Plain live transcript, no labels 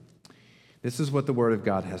This is what the Word of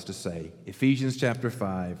God has to say. Ephesians chapter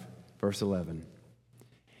 5, verse 11.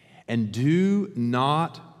 And do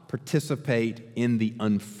not participate in the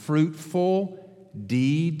unfruitful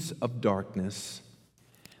deeds of darkness,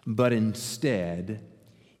 but instead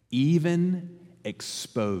even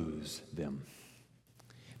expose them.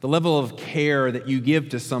 The level of care that you give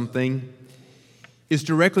to something is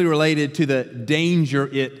directly related to the danger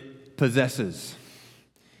it possesses.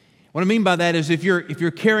 What I mean by that is if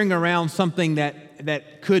you're carrying around something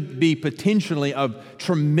that could be potentially of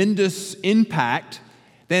tremendous impact,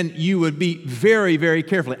 then you would be very, very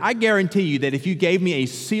careful. I guarantee you that if you gave me a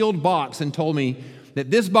sealed box and told me that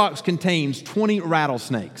this box contains 20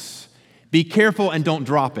 rattlesnakes, be careful and don't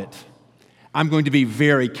drop it, I'm going to be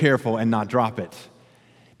very careful and not drop it.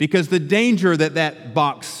 Because the danger that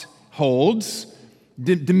box holds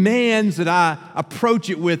demands that I approach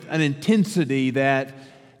it with an intensity that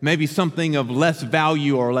maybe something of less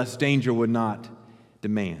value or less danger would not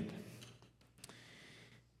demand.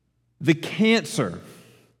 The cancer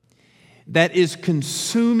that is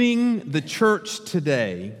consuming the church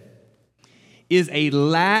today is a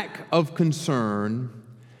lack of concern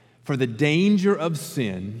for the danger of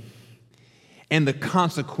sin and the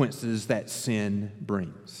consequences that sin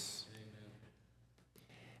brings.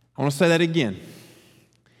 I want to say that again.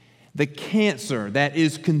 The cancer that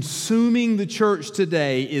is consuming the church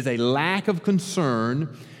today is a lack of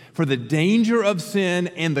concern for the danger of sin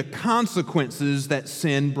and the consequences that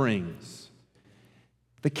sin brings.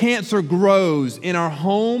 The cancer grows in our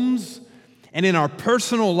homes and in our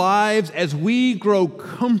personal lives as we grow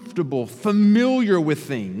comfortable, familiar with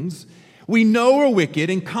things we know are wicked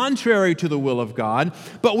and contrary to the will of God,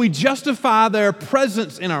 but we justify their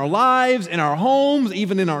presence in our lives, in our homes,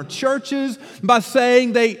 even in our churches, by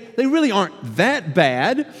saying they really aren't that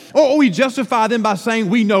bad. Or we justify them by saying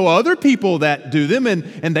we know other people that do them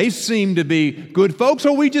and they seem to be good folks.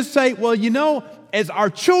 Or we just say, well, you know, as our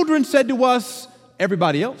children said to us,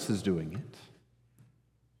 everybody else is doing it.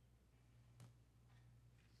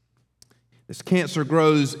 This cancer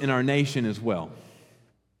grows in our nation as well.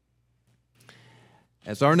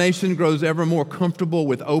 As our nation grows ever more comfortable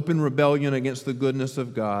with open rebellion against the goodness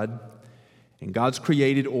of God and God's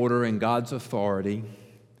created order and God's authority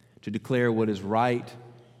to declare what is right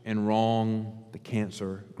and wrong, the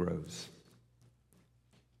cancer grows.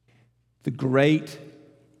 The great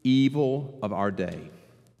evil of our day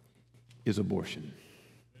is abortion.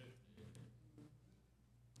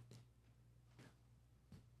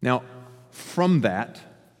 Now, from that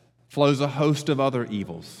flows a host of other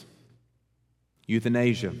evils.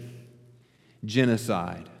 Euthanasia,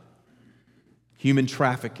 genocide, human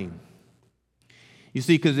trafficking. You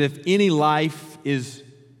see, because if any life is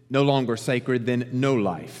no longer sacred, then no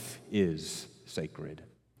life is sacred.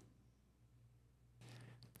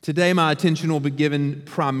 Today, my attention will be given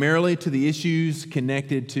primarily to the issues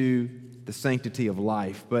connected to the sanctity of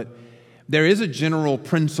life, but there is a general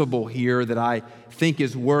principle here that I think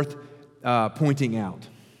is worth pointing out,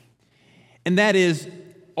 and that is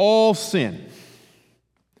all sin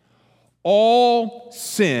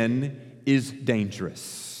is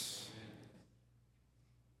dangerous.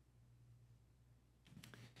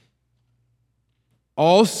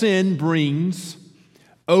 All sin brings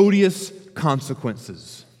odious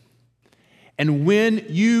consequences. And when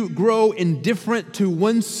you grow indifferent to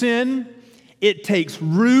one sin, it takes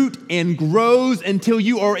root and grows until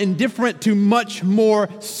you are indifferent to much more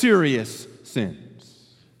serious sins.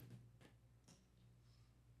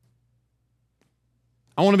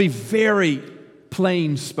 I want to be very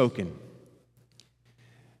plain spoken.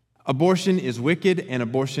 Abortion is wicked and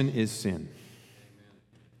abortion is sin.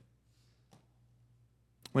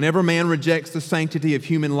 Whenever man rejects the sanctity of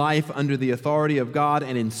human life under the authority of God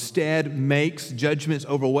and instead makes judgments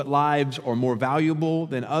over what lives are more valuable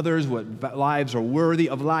than others, what lives are worthy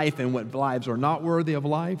of life and what lives are not worthy of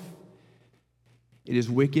life, it is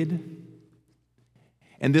wicked.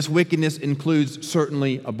 And this wickedness includes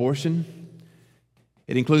certainly abortion.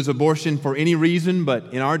 It includes abortion for any reason,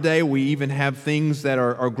 but in our day we even have things that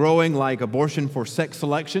are growing like abortion for sex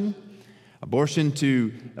selection, abortion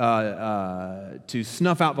to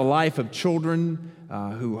snuff out the life of children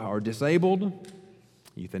who are disabled,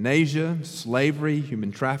 euthanasia, slavery,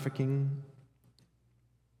 human trafficking.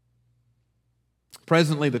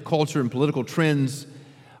 Presently, the culture and political trends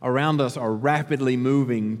around us are rapidly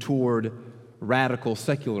moving toward radical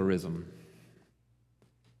secularism.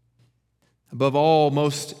 Above all,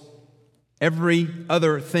 most every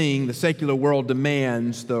other thing the secular world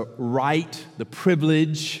demands the right, the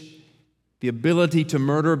privilege, the ability to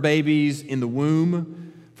murder babies in the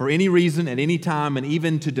womb for any reason, at any time, and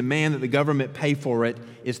even to demand that the government pay for it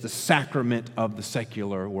is the sacrament of the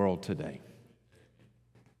secular world today.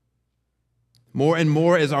 More and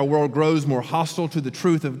more as our world grows more hostile to the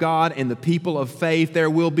truth of God and the people of faith, there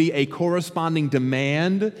will be a corresponding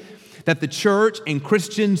demand that the church and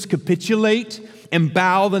Christians capitulate and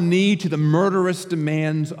bow the knee to the murderous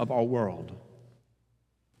demands of our world.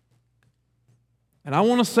 And I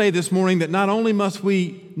want to say this morning that not only must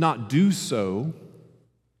we not do so,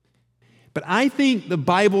 but I think the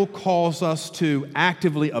Bible calls us to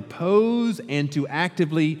actively oppose and to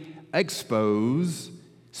actively expose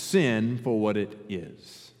sin for what it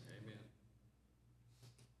is. Amen.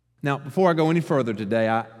 Now, before I go any further today,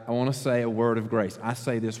 I want to say a word of grace. I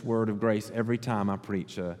say this word of grace every time I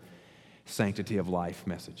preach a sanctity of life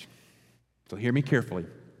message. So hear me carefully.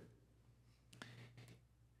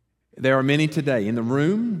 There are many today in the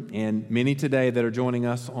room and many today that are joining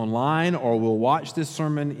us online or will watch this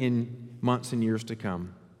sermon in months and years to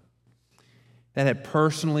come that have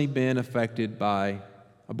personally been affected by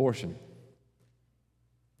abortion.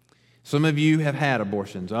 Some of you have had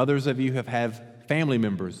abortions. Others of you have had family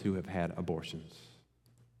members who have had abortions.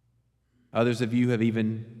 Others of you have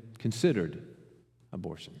even considered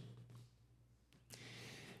abortion.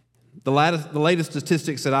 The latest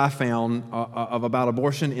statistics that I found of about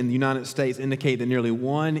abortion in the United States indicate that nearly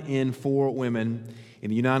 1 in 4 women in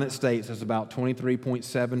the United States, that's about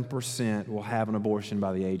 23.7%, will have an abortion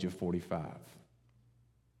by the age of 45.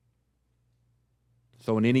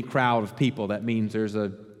 So in any crowd of people, that means there's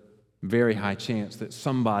a very high chance that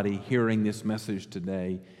somebody hearing this message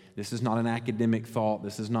today, this is not an academic thought,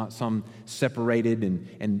 this is not some separated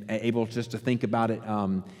and able just to think about it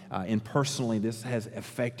impersonally. This has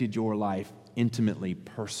affected your life intimately,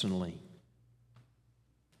 personally.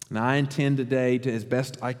 And I intend today to, as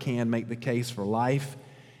best I can, make the case for life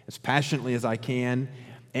as passionately as I can,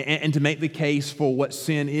 and to make the case for what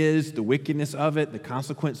sin is, the wickedness of it, the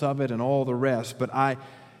consequence of it, and all the rest. But I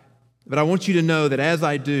want you to know that as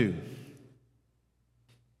I do,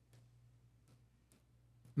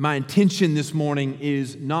 my intention this morning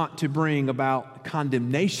is not to bring about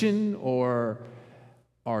condemnation or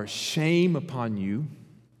shame upon you.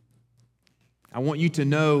 I want you to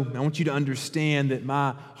know, I want you to understand that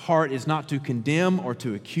my heart is not to condemn or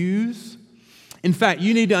to accuse. In fact,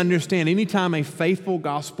 you need to understand anytime a faithful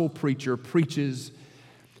gospel preacher preaches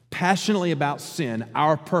passionately about sin,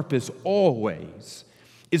 our purpose always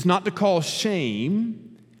is not to cause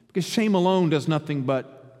shame, because shame alone does nothing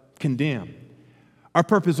but condemn. Our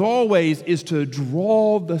purpose always is to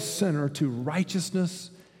draw the sinner to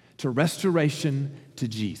righteousness, to restoration, to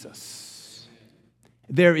Jesus.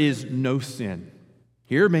 There is no sin.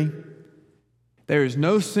 Hear me. There is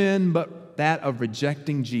no sin but that of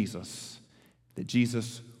rejecting Jesus, that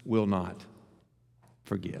Jesus will not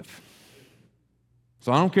forgive.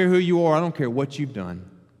 So I don't care who you are. I don't care what you've done.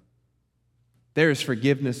 There is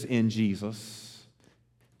forgiveness in Jesus.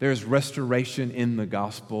 There is restoration in the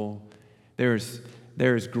gospel. There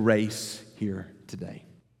is grace here today.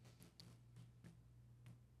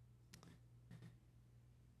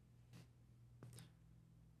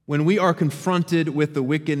 When we are confronted with the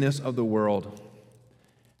wickedness of the world,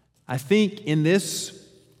 I think in this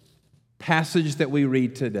passage that we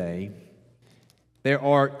read today, there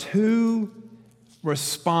are 2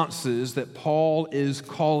 responses that Paul is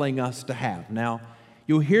calling us to have. Now,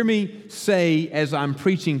 you'll hear me say as I'm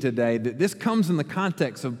preaching today that this comes in the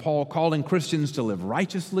context of Paul calling Christians to live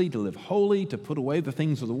righteously, to live holy, to put away the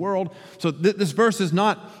things of the world. So this verse is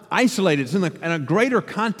not isolated. It's in a greater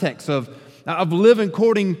context of living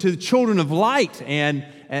according to the children of light and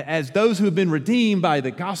as those who have been redeemed by the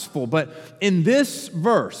gospel. But in this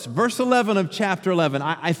verse 11 of chapter 11,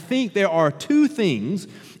 I think there are 2 things,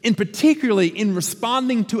 in particularly in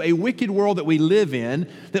responding to a wicked world that we live in,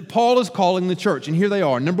 that Paul is calling the church. And here they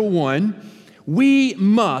are. Number 1, we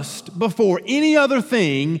must, before any other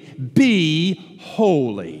thing, be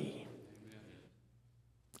holy.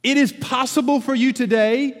 It is possible for you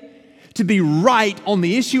today to be right on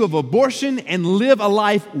the issue of abortion and live a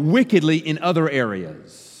life wickedly in other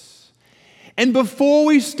areas. And before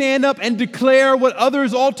we stand up and declare what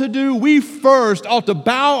others ought to do, we first ought to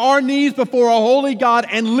bow our knees before a holy God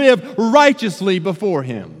and live righteously before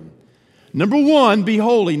Him. Number 1, be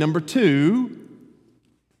holy. Number 2,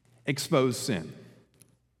 expose sin.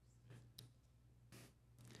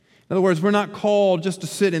 In other words, we're not called just to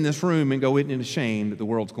sit in this room and go in ashamed that the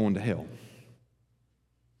world's going to hell.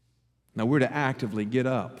 Now, we're to actively get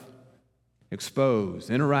up, expose,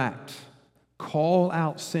 interact, call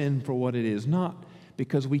out sin for what it is, not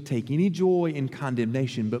because we take any joy in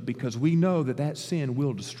condemnation, but because we know that sin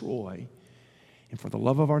will destroy. And for the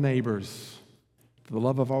love of our neighbors, for the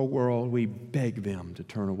love of our world, we beg them to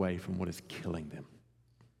turn away from what is killing them.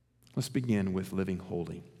 Let's begin with living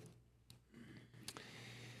holy.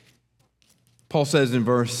 Paul says in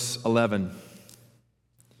verse 11,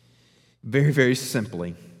 very, very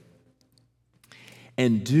simply,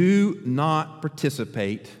 and do not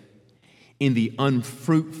participate in the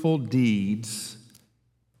unfruitful deeds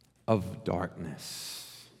of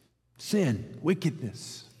darkness. Sin,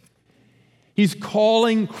 wickedness. He's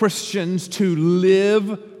calling Christians to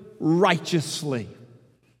live righteously.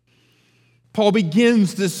 Paul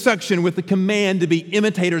begins this section with the command to be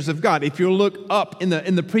imitators of God. If you look up in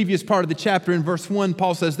the previous part of the chapter in verse 1,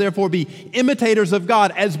 Paul says, therefore be imitators of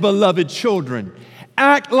God as beloved children.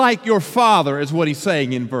 Act like your Father is what he's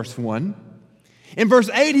saying in verse 1. In verse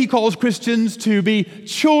 8, he calls Christians to be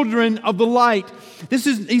children of the light.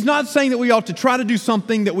 He's not saying that we ought to try to do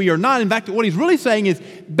something that we are not. In fact, what he's really saying is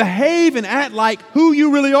behave and act like who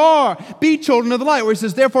you really are. Be children of the light. Where he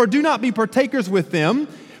says, therefore do not be partakers with them.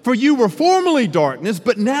 For you were formerly darkness,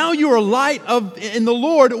 but now you are light in the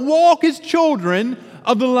Lord. Walk as children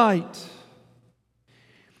of the light.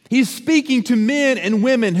 He's speaking to men and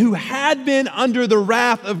women who had been under the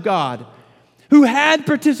wrath of God, who had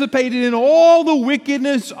participated in all the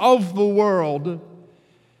wickedness of the world,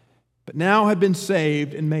 but now have been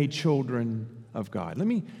saved and made children of God. Let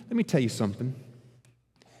me tell you something.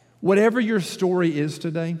 Whatever your story is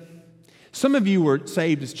today, some of you were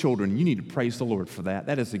saved as children. You need to praise the Lord for that.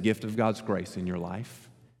 That is a gift of God's grace in your life.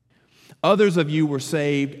 Others of you were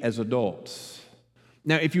saved as adults.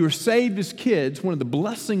 Now, if you were saved as kids, one of the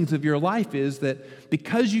blessings of your life is that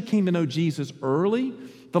because you came to know Jesus early,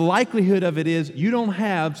 the likelihood of it is you don't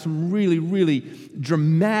have some really, really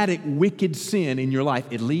dramatic, wicked sin in your life,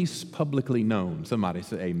 at least publicly known. Somebody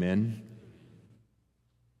say amen.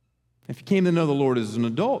 If you came to know the Lord as an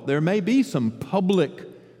adult, there may be some public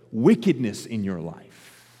wickedness in your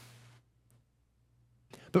life.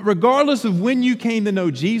 But regardless of when you came to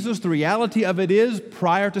know Jesus, the reality of it is,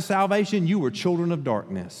 prior to salvation, you were children of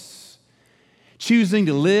darkness, choosing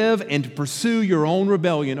to live and to pursue your own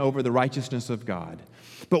rebellion over the righteousness of God.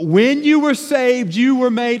 But when you were saved, you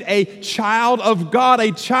were made a child of God,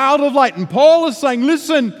 a child of light. And Paul is saying,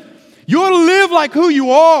 listen, you ought to live like who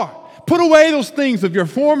you are. Put away those things of your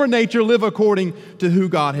former nature. Live according to who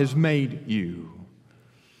God has made you.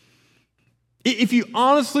 If you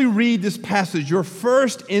honestly read this passage, your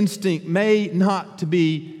first instinct may not to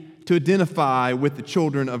be to identify with the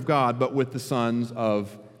children of God, but with the sons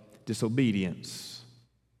of disobedience.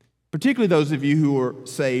 Particularly those of you who were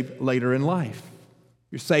saved later in life.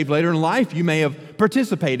 You're saved later in life, you may have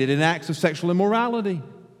participated in acts of sexual immorality.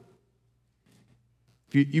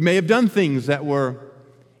 You may have done things that were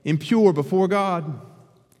impure before God.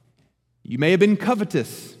 You may have been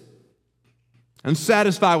covetous,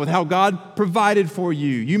 unsatisfied with how God provided for you.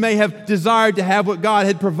 You may have desired to have what God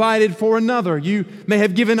had provided for another. You may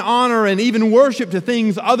have given honor and even worship to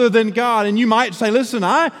things other than God. And you might say, listen,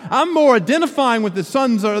 I'm more identifying with the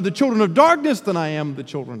sons or the children of darkness than I am the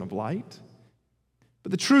children of light. But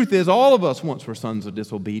the truth is, all of us once were sons of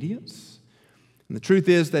disobedience. And the truth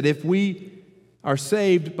is that if we are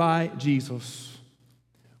saved by Jesus,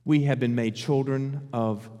 we have been made children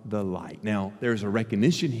of the light. Now, there's a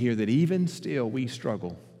recognition here that even still we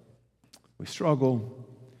struggle. We struggle.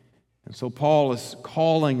 And so Paul is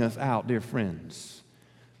calling us out, dear friends.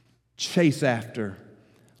 Chase after,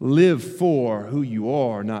 live for who you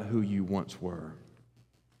are, not who you once were.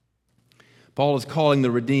 Paul is calling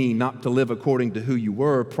the redeemed not to live according to who you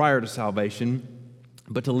were prior to salvation,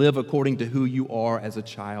 but to live according to who you are as a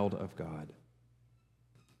child of God.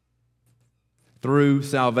 Through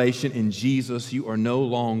salvation in Jesus, you are no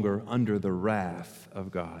longer under the wrath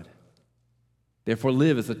of God. Therefore,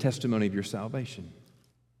 live as a testimony of your salvation.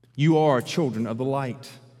 You are children of the light.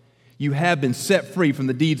 You have been set free from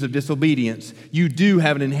the deeds of disobedience. You do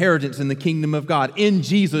have an inheritance in the kingdom of God. In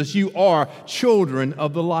Jesus, you are children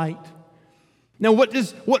of the light. Now,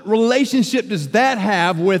 what relationship does that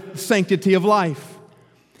have with sanctity of life?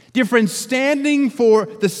 Dear friends, standing for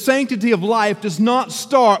the sanctity of life does not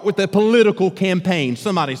start with a political campaign.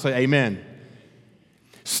 Somebody say amen.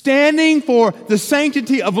 Standing for the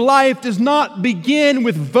sanctity of life does not begin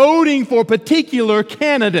with voting for a particular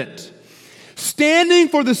candidate. Standing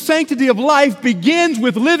for the sanctity of life begins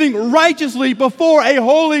with living righteously before a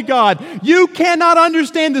holy God. You cannot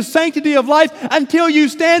understand the sanctity of life until you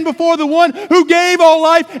stand before the one who gave all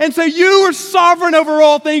life and say, you are sovereign over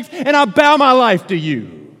all things, and I bow my life to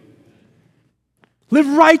you. Live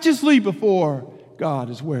righteously before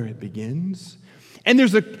God is where it begins. And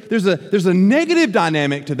there's a negative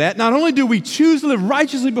dynamic to that. Not only do we choose to live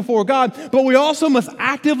righteously before God, but we also must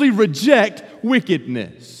actively reject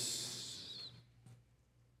wickedness.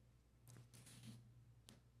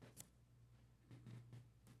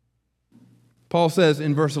 Paul says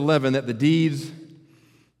in verse 11 that the deeds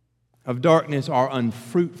of darkness are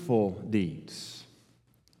unfruitful deeds.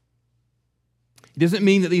 It doesn't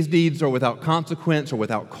mean that these deeds are without consequence or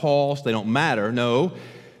without cost. They don't matter. No.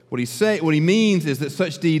 What he means is that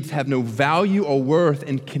such deeds have no value or worth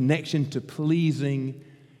in connection to pleasing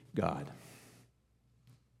God.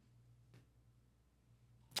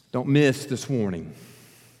 Don't miss this warning.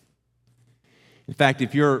 In fact,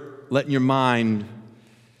 if you're letting your mind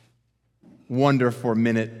wander for a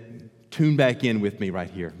minute, tune back in with me right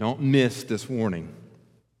here. Don't miss this warning.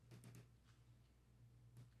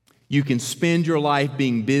 You can spend your life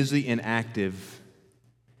being busy and active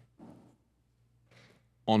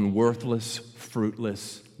on worthless,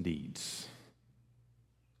 fruitless deeds.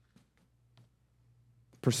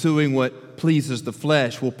 Pursuing what pleases the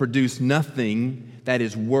flesh will produce nothing that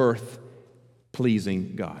is worth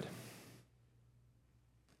pleasing God.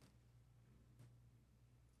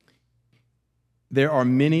 There are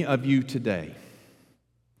many of you today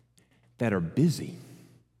that are busy.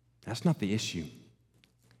 That's not the issue.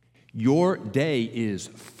 Your day is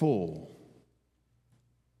full,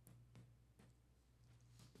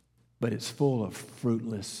 but it's full of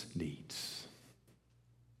fruitless deeds.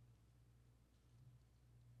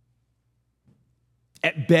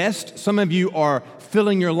 At best, some of you are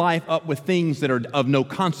filling your life up with things that are of no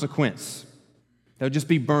consequence. They'll just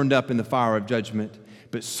be burned up in the fire of judgment.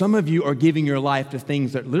 But some of you are giving your life to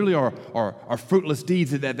things that literally are fruitless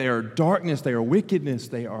deeds, that they are darkness, they are wickedness,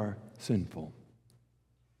 they are sinful.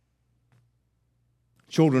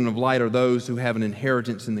 Children of light are those who have an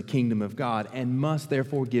inheritance in the kingdom of God and must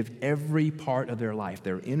therefore give every part of their life,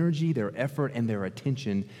 their energy, their effort, and their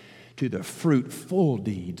attention to the fruitful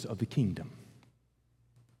deeds of the kingdom.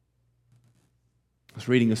 I was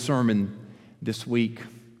reading a sermon this week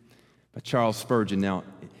by Charles Spurgeon. Now,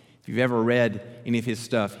 if you've ever read any of his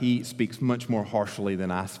stuff, he speaks much more harshly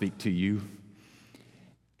than I speak to you.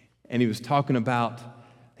 And he was preaching about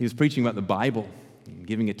the Bible, and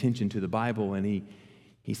giving attention to the Bible, and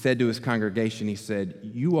he said to his congregation, he said,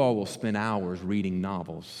 you all will spend hours reading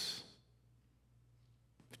novels,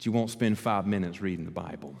 but you won't spend 5 minutes reading the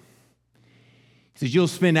Bible. He says, you'll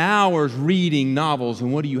spend hours reading novels,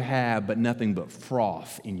 and what do you have but nothing but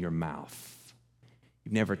froth in your mouth?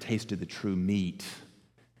 You've never tasted the true meat,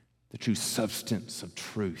 the true substance of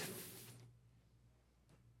truth.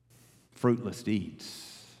 Fruitless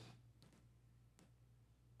deeds.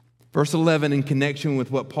 Verse 11, in connection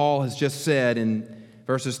with what Paul has just said in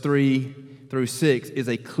verses 3 through 6, is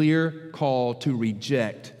a clear call to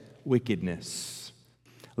reject wickedness.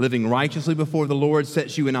 Living righteously before the Lord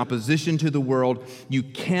sets you in opposition to the world. You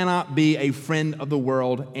cannot be a friend of the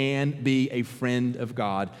world and be a friend of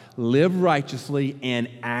God. Live righteously and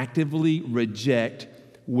actively reject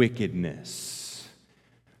wickedness.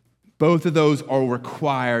 Both of those are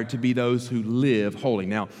required to be those who live holy.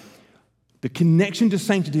 Now, the connection to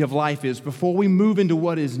sanctity of life is, before we move into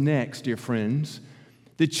what is next, dear friends,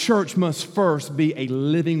 the church must first be a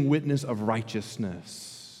living witness of righteousness.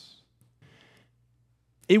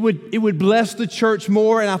 It would bless the church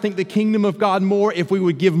more, and I think the kingdom of God more, if we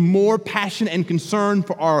would give more passion and concern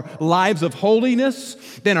for our lives of holiness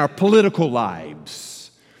than our political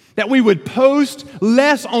lives. That we would post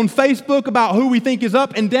less on Facebook about who we think is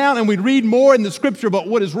up and down, and we'd read more in the Scripture about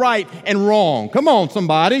what is right and wrong. Come on,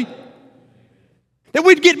 somebody. That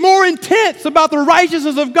we'd get more intense about the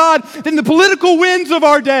righteousness of God than the political winds of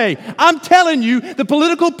our day. I'm telling you, the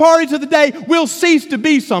political parties of the day will cease to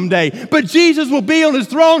be someday. But Jesus will be on his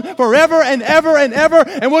throne forever and ever and ever.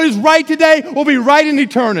 And what is right today will be right in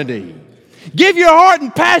eternity. Give your heart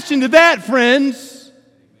and passion to that, friends.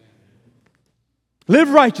 Live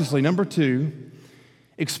righteously. Number 2,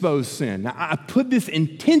 expose sin. Now, I put this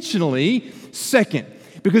intentionally second.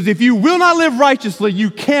 Because if you will not live righteously,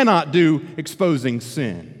 you cannot do exposing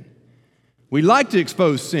sin. We like to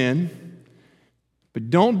expose sin,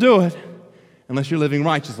 but don't do it unless you're living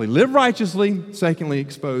righteously. Live righteously, secondly,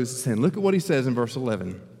 expose sin. Look at what he says in verse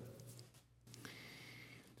 11.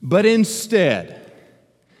 But instead,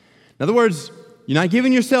 in other words, you're not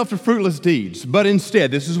giving yourself to fruitless deeds, but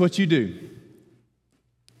instead, this is what you do.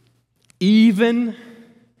 Even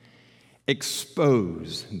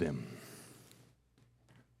expose them.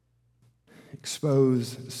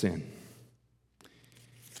 Expose sin.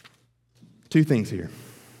 2 things here.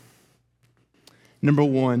 Number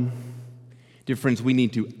 1, Dear friends, we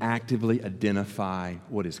need to actively identify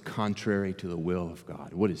what is contrary to the will of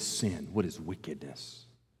God. What is sin? What is wickedness?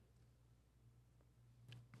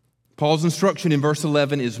 Paul's instruction in verse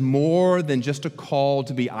 11 is more than just a call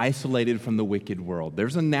to be isolated from the wicked world.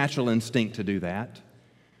 There's a natural instinct to do that,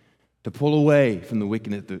 to pull away from the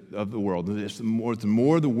wickedness of the world. The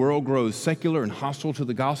more the world grows secular and hostile to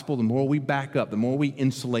the gospel, the more we back up, the more we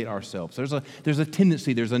insulate ourselves. There's a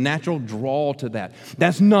tendency, there's a natural draw to that.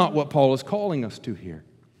 That's not what Paul is calling us to here.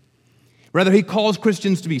 Rather, he calls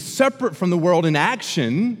Christians to be separate from the world in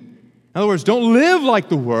action. In other words, don't live like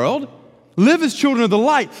the world. Live as children of the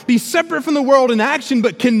light. Be separate from the world in action,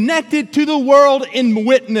 but connected to the world in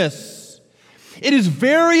witness. It is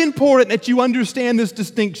very important that you understand this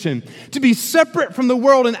distinction. To be separate from the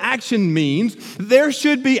world in action means there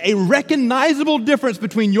should be a recognizable difference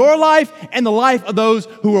between your life and the life of those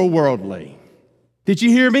who are worldly. Did you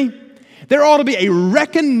hear me? There ought to be a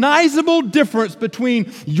recognizable difference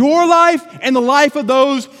between your life and the life of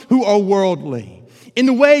those who are worldly. In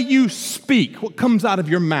the way you speak, what comes out of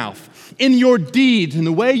your mouth, in your deeds, in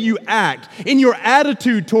the way you act, in your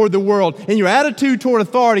attitude toward the world, in your attitude toward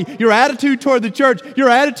authority, your attitude toward the church, your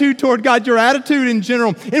attitude toward God, your attitude in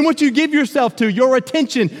general, in what you give yourself to, your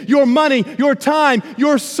attention, your money, your time,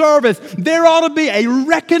 your service. There ought to be a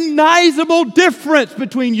recognizable difference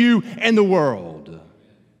between you and the world.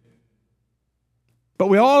 But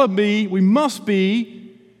we must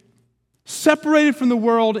be separated from the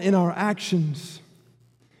world in our actions,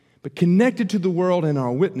 but connected to the world in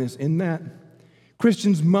our witness. In that,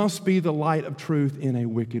 Christians must be the light of truth in a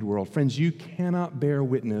wicked world. Friends, you cannot bear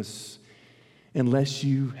witness unless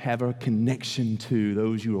you have a connection to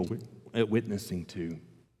those you are witnessing to.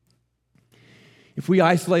 If we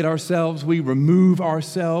isolate ourselves, we remove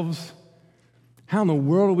ourselves, how in the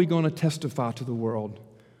world are we going to testify to the world?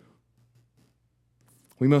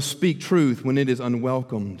 We must speak truth when it is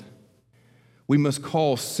unwelcomed. We must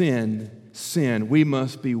call sin. We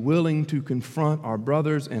must be willing to confront our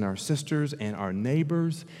brothers and our sisters and our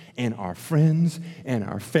neighbors and our friends and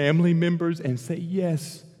our family members and say,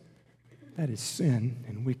 yes, that is sin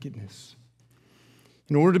and wickedness.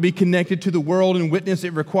 In order to be connected to the world and witness,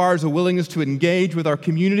 it requires a willingness to engage with our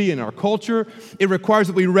community and our culture. It requires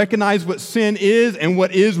that we recognize what sin is and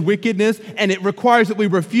what is wickedness, and it requires that we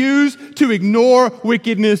refuse to ignore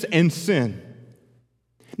wickedness and sin.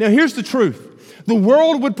 Now, here's the truth. The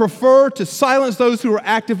world would prefer to silence those who are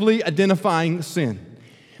actively identifying sin.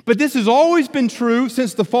 But this has always been true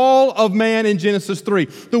since the fall of man in Genesis 3.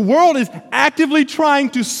 The world is actively trying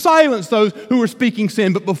to silence those who are speaking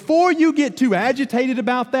sin. But before you get too agitated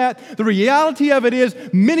about that, the reality of it is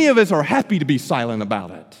many of us are happy to be silent about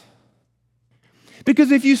it.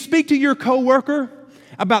 Because if you speak to your coworker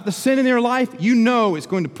about the sin in their life, you know it's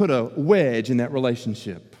going to put a wedge in that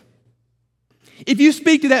relationship. If you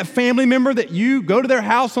speak to that family member that you go to their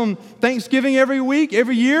house on Thanksgiving every week,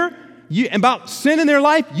 every year, about sin in their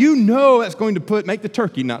life, you know that's going to make the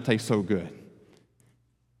turkey not taste so good.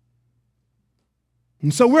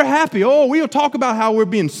 And so we're happy. We'll talk about how we're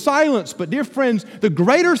being silenced. But dear friends, the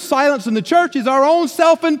greater silence in the church is our own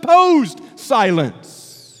self-imposed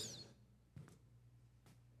silence.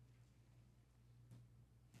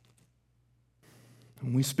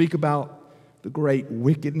 When we speak about the great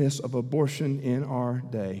wickedness of abortion in our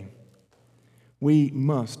day, we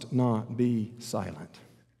must not be silent.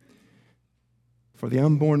 For the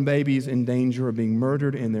unborn babies in danger of being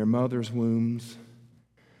murdered in their mother's wombs,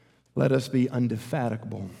 let us be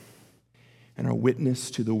indefatigable in our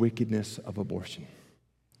witness to the wickedness of abortion.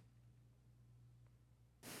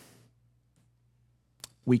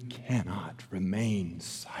 We cannot remain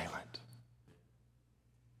silent.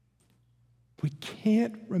 We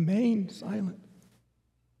can't remain silent.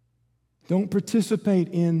 Don't participate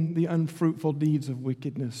in the unfruitful deeds of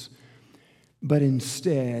wickedness, but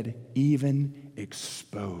instead even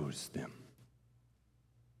expose them.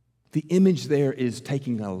 The image there is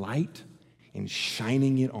taking a light and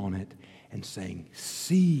shining it on it and saying,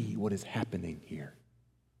 see what is happening here.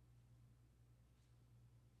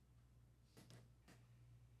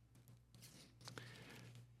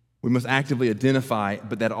 We must actively identify,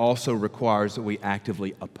 but that also requires that we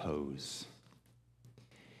actively oppose.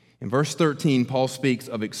 In verse 13, Paul speaks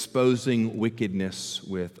of exposing wickedness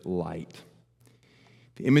with light.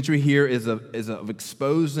 The imagery here is of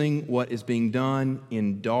exposing what is being done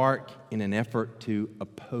in dark in an effort to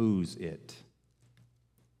oppose it.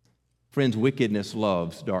 Friends, wickedness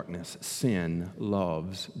loves darkness. Sin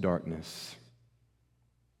loves darkness.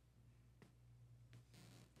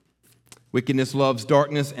 Wickedness loves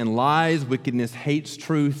darkness and lies. Wickedness hates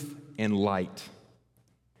truth and light.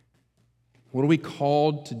 What are we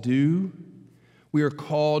called to do? We are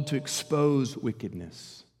called to expose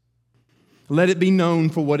wickedness. Let it be known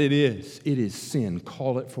for what it is. It is sin.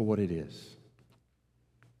 Call it for what it is.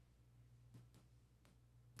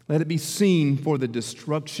 Let it be seen for the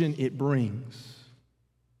destruction it brings.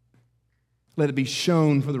 Let it be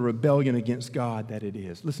shown for the rebellion against God that it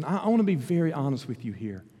is. Listen, I want to be very honest with you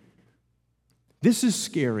here. This is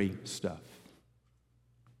scary stuff.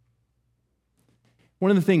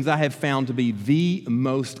 One of the things I have found to be the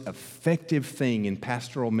most effective thing in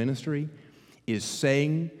pastoral ministry is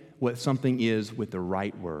saying what something is with the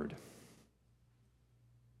right word.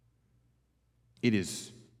 It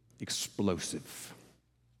is explosive.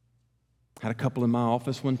 I had a couple in my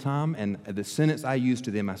office one time, and the sentence I used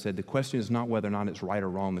to them, I said, the question is not whether or not it's right or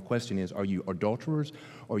wrong. The question is, are you adulterers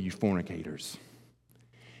or are you fornicators?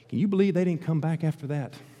 Can you believe they didn't come back after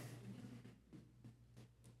that?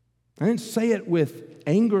 I didn't say it with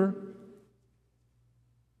anger,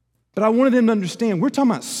 but I wanted them to understand we're talking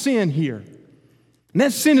about sin here. And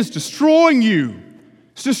that sin is destroying you.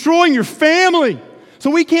 It's destroying your family. So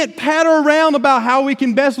we can't patter around about how we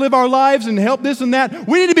can best live our lives and help this and that.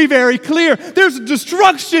 We need to be very clear. There's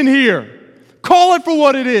destruction here. Call it for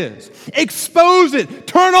what it is. Expose it.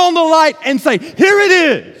 Turn on the light and say, here it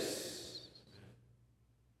is.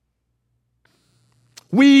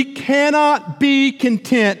 We cannot be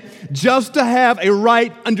content just to have a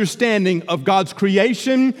right understanding of God's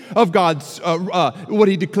creation, of God's what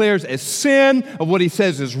He declares as sin, of what He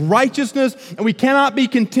says is righteousness, and we cannot be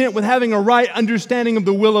content with having a right understanding of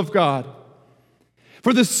the will of God.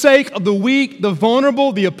 For the sake of the weak, the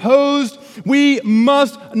vulnerable, the opposed, we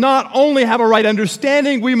must not only have a right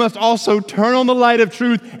understanding, we must also turn on the light of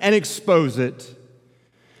truth and expose it.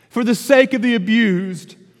 For the sake of the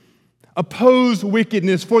abused, oppose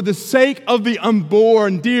wickedness. For the sake of the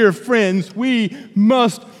unborn, dear friends, we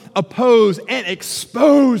must oppose and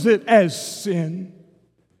expose it as sin.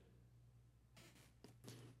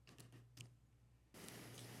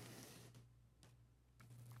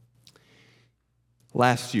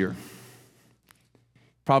 Last year,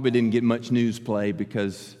 probably didn't get much news play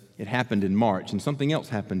because it happened in March, and something else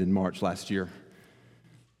happened in March last year,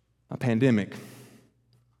 a pandemic.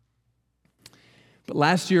 But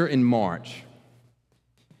last year in March,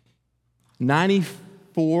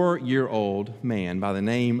 94-year-old man by the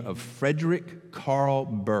name of Frederick Carl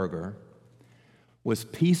Berger was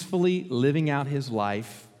peacefully living out his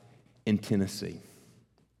life in Tennessee.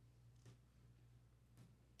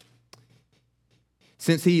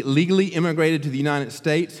 Since he legally immigrated to the United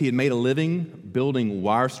States, he had made a living building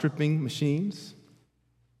wire stripping machines.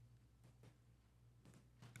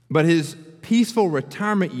 But his peaceful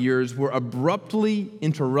retirement years were abruptly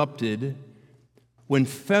interrupted when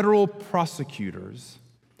federal prosecutors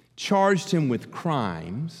charged him with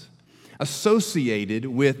crimes associated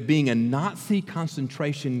with being a Nazi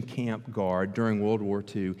concentration camp guard during World War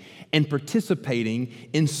II and participating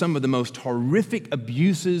in some of the most horrific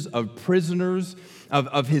abuses of prisoners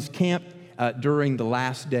of his camp during the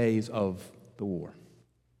last days of the war.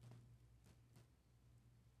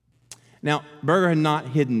 Now, Berger had not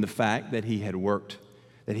hidden the fact that he had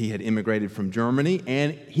immigrated from Germany,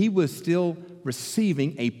 and he was still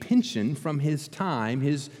receiving a pension from his time,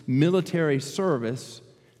 his military service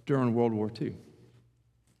during World War II.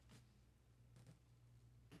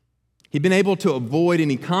 He'd been able to avoid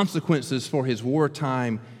any consequences for his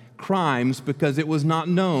wartime crimes because it was not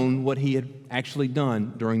known what he had actually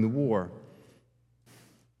done during the war.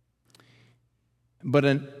 But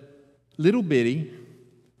a little bitty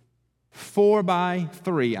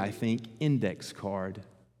 4x3, I think, index card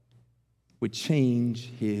would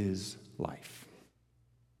change his life.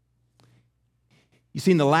 You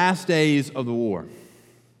see, in the last days of the war,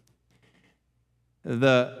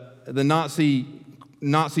 the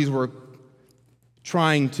Nazis were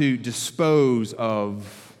trying to dispose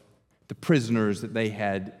of the prisoners that they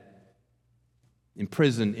had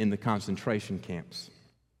imprisoned in the concentration camps.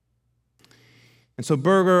 And so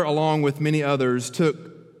Berger, along with many others, took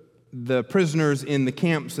the prisoners in the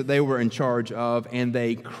camps that they were in charge of, and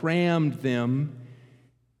they crammed them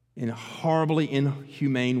in horribly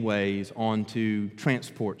inhumane ways onto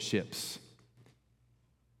transport ships.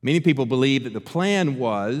 Many people believe that the plan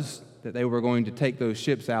was that they were going to take those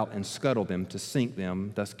ships out and scuttle them, to sink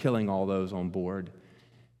them, thus killing all those on board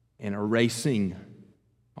and erasing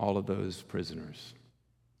all of those prisoners.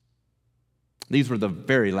 These were the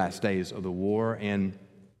very last days of the war, and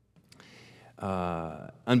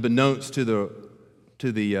unbeknownst to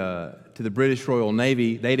the British Royal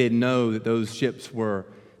Navy, they didn't know that those ships were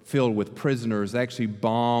filled with prisoners. They actually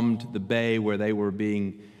bombed the bay where they were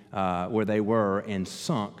and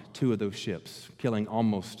sunk 2 of those ships, killing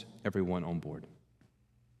almost everyone on board.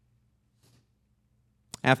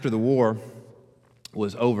 After the war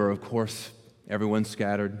was over, of course, everyone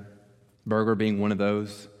scattered, Berger being one of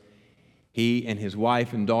those. He and his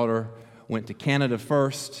wife and daughter went to Canada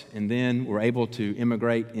first and then were able to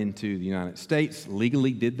immigrate into the United States,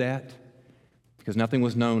 legally did that, because nothing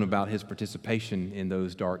was known about his participation in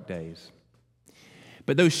those dark days.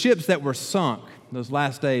 But those ships that were sunk, those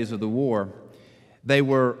last days of the war, they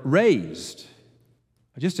were raised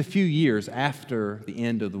just a few years after the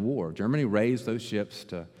end of the war. Germany raised those ships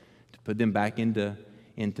to put them back into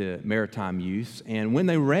maritime use. And when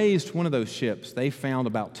they raised one of those ships, they found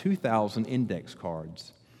about 2,000 index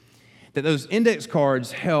cards. That those index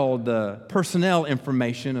cards held the personnel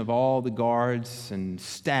information of all the guards and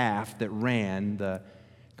staff that ran the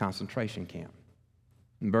concentration camp.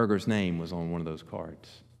 And Berger's name was on one of those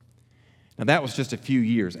cards. Now, that was just a few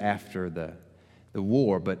years after the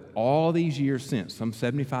war, but all these years since, some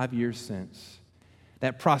 75 years since,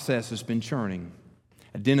 that process has been churning,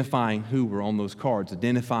 identifying who were on those cards,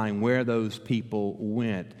 identifying where those people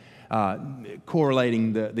went,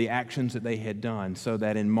 correlating the actions that they had done, so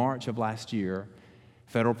that in March of last year,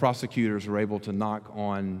 federal prosecutors were able to knock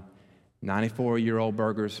on 94-year-old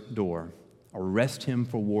Berger's door, arrest him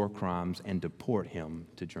for war crimes, and deport him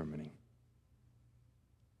to Germany.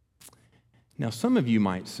 Now, some of you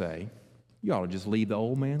might say, you ought to just leave the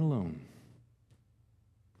old man alone.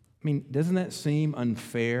 I mean, doesn't that seem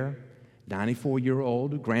unfair?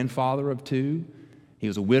 94-year-old, grandfather of two. He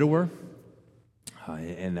was a widower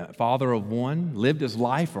and a father of one, lived his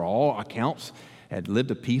life, for all accounts, had lived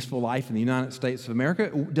a peaceful life in the United States of America.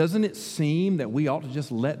 Doesn't it seem that we ought to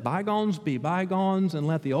just let bygones be bygones and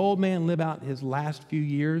let the old man live out his last few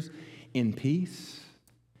years in peace?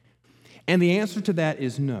 And the answer to that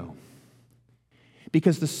is no.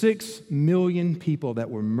 Because the 6 million people that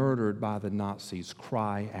were murdered by the Nazis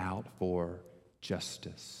cry out for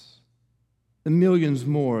justice. The millions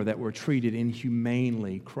more that were treated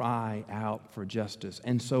inhumanely cry out for justice.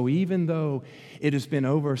 And so even though it has been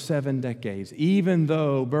over 7 decades, even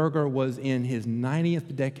though Berger was in his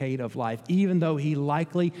 90th decade of life, even though he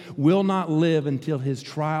likely will not live until his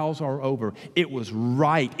trials are over, it was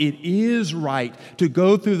right, it is right to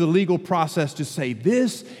go through the legal process to say,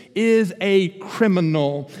 this is a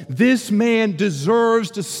criminal. This man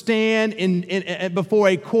deserves to stand before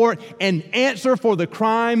a court and answer for the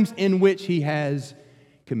crimes in which he has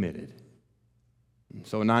committed.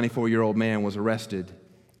 So a 94-year-old man was arrested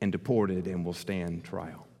and deported and will stand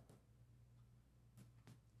trial.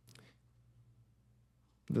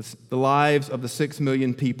 The lives of the 6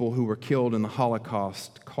 million people who were killed in the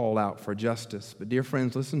Holocaust call out for justice. But dear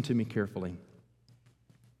friends, listen to me carefully.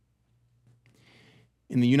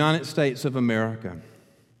 In the United States of America,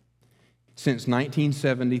 since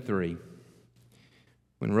 1973,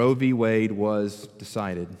 when Roe v. Wade was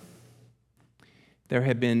decided, there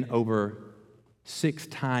have been over 6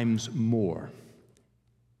 times more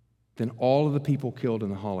than all of the people killed in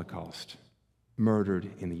the Holocaust murdered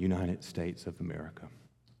in the United States of America.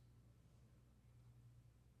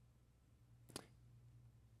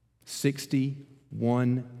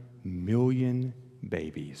 61 million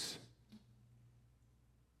babies.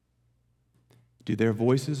 Do their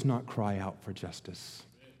voices not cry out for justice?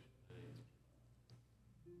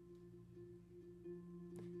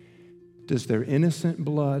 Does their innocent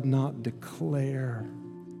blood not declare,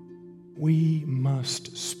 we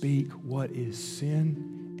must speak what is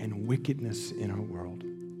sin and wickedness in our world?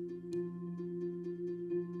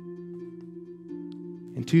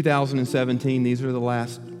 In 2017, these are the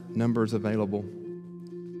last numbers available.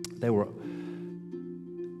 There were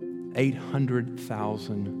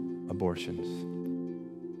 800,000 abortions.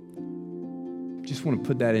 Just want to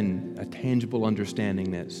put that in a tangible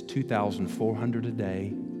understanding. That's 2,400 a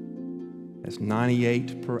day. That's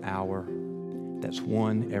 98 per hour. That's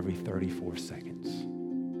 1 every 34 seconds.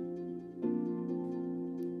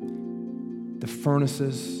 The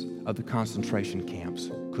furnaces of the concentration camps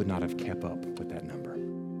could not have kept up with that number.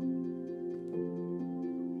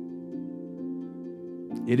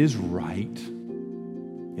 It is right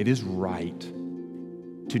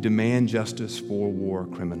to demand justice for war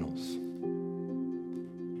criminals.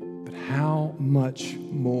 But how much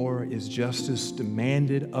more is justice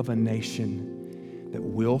demanded of a nation that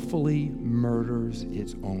willfully murders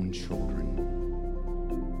its own children?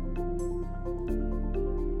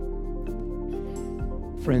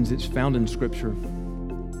 Friends, it's found in Scripture.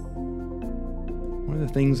 One of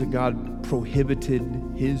the things that God prohibited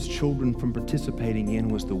his children from participating in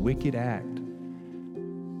was the wicked act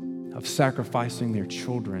of sacrificing their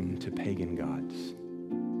children to pagan gods.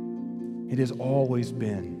 It has always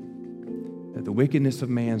been that the wickedness of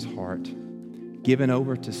man's heart given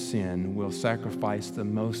over to sin, will sacrifice the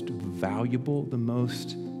most valuable, the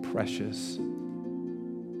most precious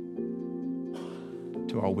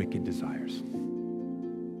to our wicked desires.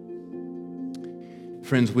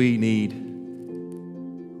 Friends, we need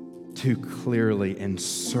to clearly and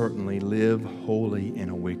certainly live holy in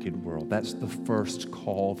a wicked world. That's the first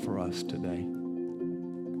call for us today.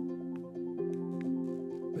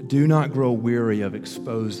 But do not grow weary of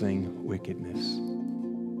exposing wickedness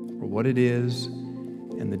for what it is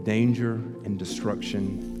and the danger and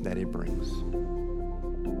destruction that it brings.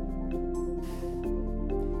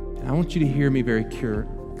 And I want you to hear me very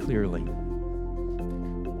clearly.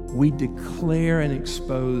 We declare and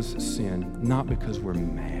expose sin not because we're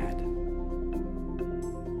mad,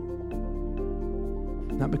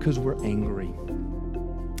 not because we're angry.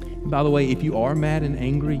 And by the way, if you are mad and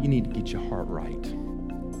angry, you need to get your heart right.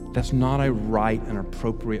 That's not a right and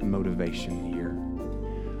appropriate motivation here.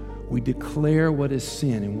 We declare what is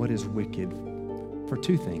sin and what is wicked for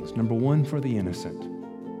two things. Number one, for the innocent.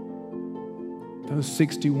 Those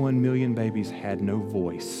 61 million babies had no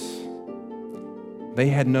voice. They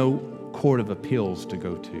had no court of appeals to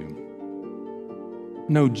go to,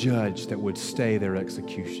 no judge that would stay their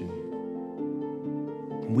execution.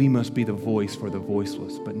 We must be the voice for the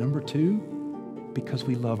voiceless. But number two, because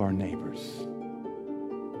we love our neighbors.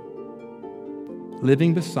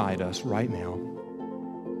 Living beside us right now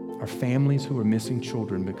are families who are missing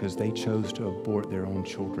children because they chose to abort their own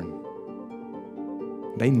children.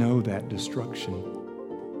 They know that destruction.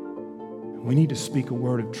 We need to speak a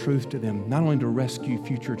word of truth to them, not only to rescue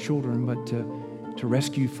future children, but to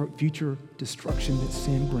rescue future destruction that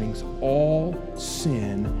sin brings. All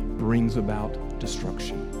sin brings about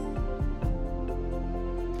destruction.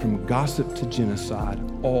 From gossip to genocide,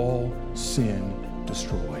 all sin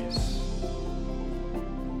destroys.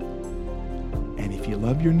 And if you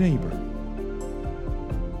love your neighbor,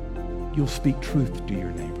 you'll speak truth to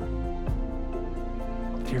your neighbor.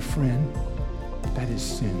 Dear friend, that is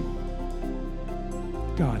sin.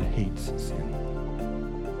 God hates sin.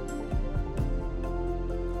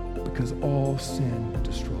 Because all sin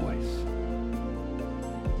destroys.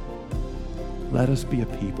 Let us be a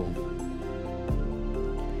people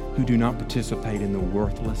who do not participate in the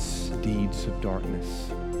worthless deeds of darkness.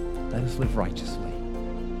 Let us live righteously.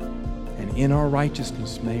 And in our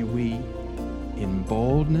righteousness may we, in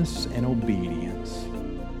boldness and obedience,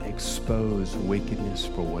 expose wickedness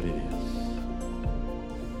for what it is.